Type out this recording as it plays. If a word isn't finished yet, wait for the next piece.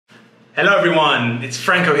Hello everyone, it's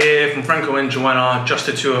Franco here from Franco and Joanna, just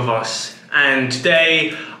the two of us. And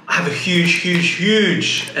today I have a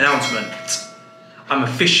huge announcement. I'm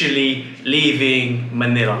officially leaving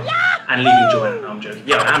Manila and leaving Joanna. No, I'm joking.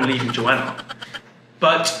 Yeah, I am leaving Joanna,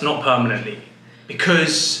 but not permanently,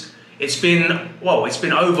 because it's been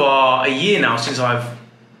over a year now since I've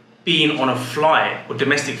been on a flight, or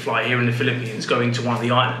domestic flight here in the Philippines, going to one of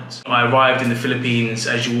the islands. I arrived in the Philippines,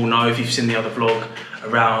 as you all know if you've seen the other vlog,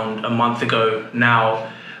 around a month ago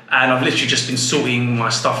now, and I've literally just been sorting my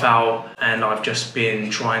stuff out, and I've just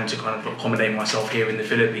been trying to kind of accommodate myself here in the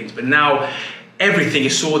Philippines. But now everything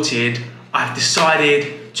is sorted, I've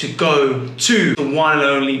decided to go to the one and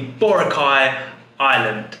only Boracay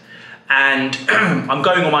Island, and I'm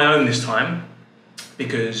going on my own this time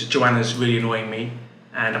because Joanna's really annoying me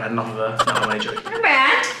and I've had enough of her. No, I'm only joking.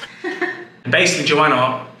 And basically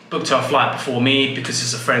Joanna booked her flight before me because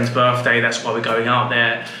it's a friend's birthday, that's why we're going out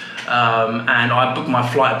there. And I booked my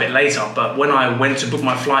flight a bit later, but when I went to book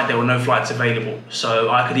my flight, there were no flights available. So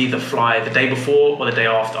I could either fly the day before or the day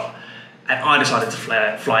after. And I decided to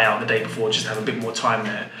fly out the day before just to have a bit more time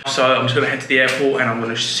there. So I'm just gonna head to the airport and I'm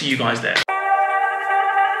gonna see you guys there.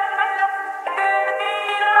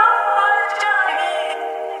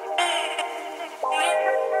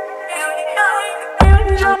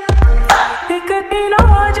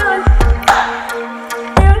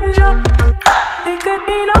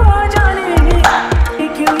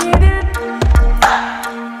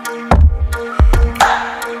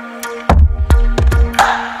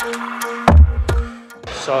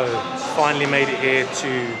 So, finally made it here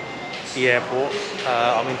to the airport.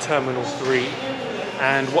 I'm in Terminal 3,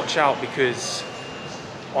 and watch out because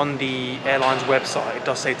on the airline's website it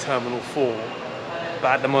does say Terminal 4,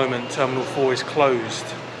 but at the moment Terminal 4 is closed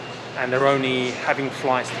and they're only having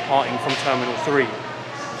flights departing from Terminal 3.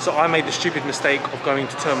 So I made the stupid mistake of going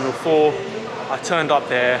to Terminal 4. I turned up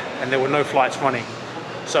there and there were no flights running.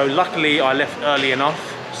 So luckily I left early enough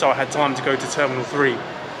so I had time to go to Terminal 3.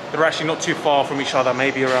 They're actually not too far from each other,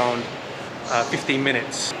 maybe around 15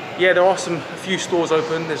 minutes. Yeah, there are a few stores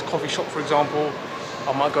open. There's a coffee shop, for example.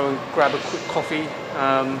 I might go and grab a quick coffee.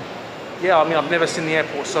 Yeah, I mean, I've never seen the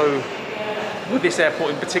airport so, with this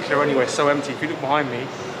airport in particular anyway, so empty. If you look behind me,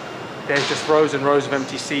 there's just rows and rows of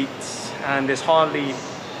empty seats, and there's hardly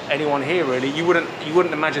anyone here really. You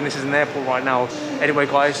wouldn't imagine this is an airport right now. Anyway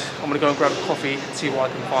guys, I'm gonna go and grab a coffee and see what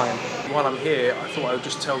I can find. While I'm here, I thought I would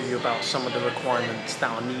just tell you about some of the requirements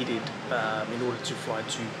that are needed in order to fly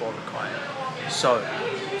to Boracay. So,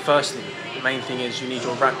 firstly, the main thing is you need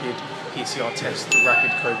your rapid PCR test, the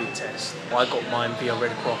rapid COVID test. I got mine via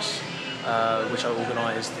Red Cross, which I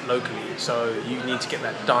organised locally. So you need to get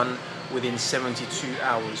that done within 72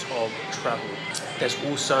 hours of travel. There's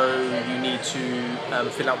also, you need to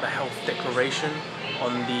fill out the health declaration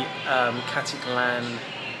on the Katilan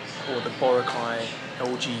or the Boracay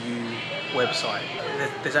LGU website.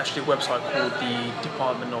 There's actually a website called the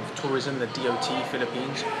Department of Tourism, the DOT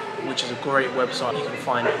Philippines, which is a great website. You can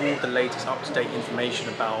find all the latest up-to-date information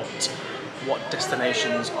about what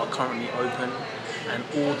destinations are currently open and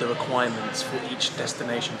all the requirements for each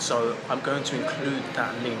destination. So I'm going to include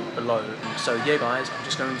that link below. So yeah guys, I'm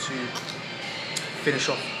just going to finish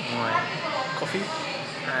off my coffee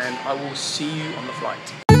and I will see you on the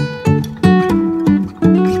flight.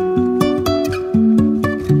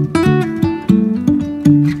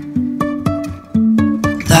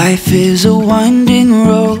 Life is a winding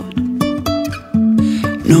road,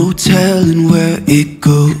 no telling where it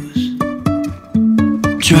goes.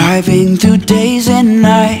 Driving through days and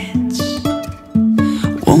nights,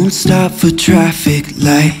 won't stop for traffic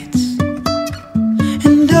lights.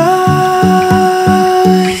 And I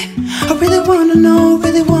really wanna know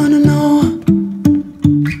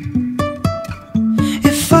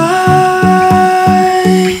if I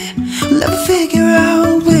will ever figure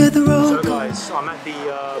out where the road. So guys, I'm at the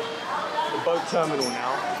boat terminal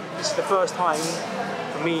now. This is the first time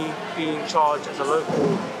for me being charged as a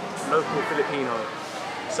local Filipino.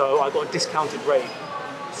 So I got a discounted rate.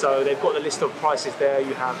 So they've got the list of prices there.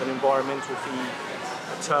 You have an environmental fee,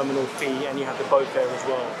 a terminal fee, and you have the boat fare as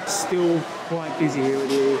well. Still quite busy here at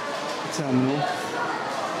the terminal.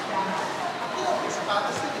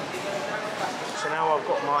 So now I've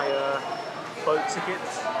got my boat ticket.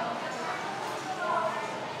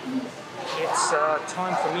 It's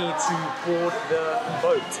time for me to board the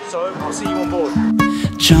boat. So I'll see you on board.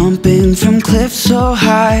 Jumping from cliffs so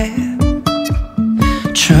high,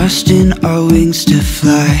 trusting our wings to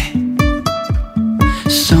fly.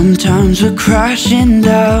 Sometimes we're crashing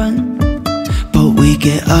down, but we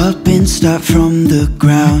get up and start from the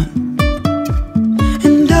ground.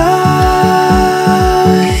 And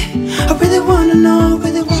I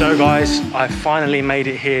guys, I finally made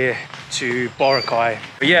it here to Boracay.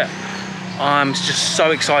 But yeah, I'm just so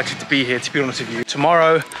excited to be here, to be honest with you.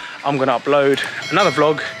 Tomorrow, I'm gonna upload another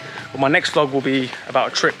vlog. But my next vlog will be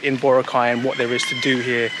about a trip in Boracay and what there is to do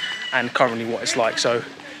here and currently what it's like. So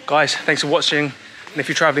guys, thanks for watching. And if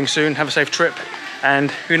you're traveling soon, have a safe trip. And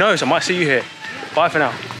who knows, I might see you here. Bye for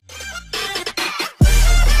now.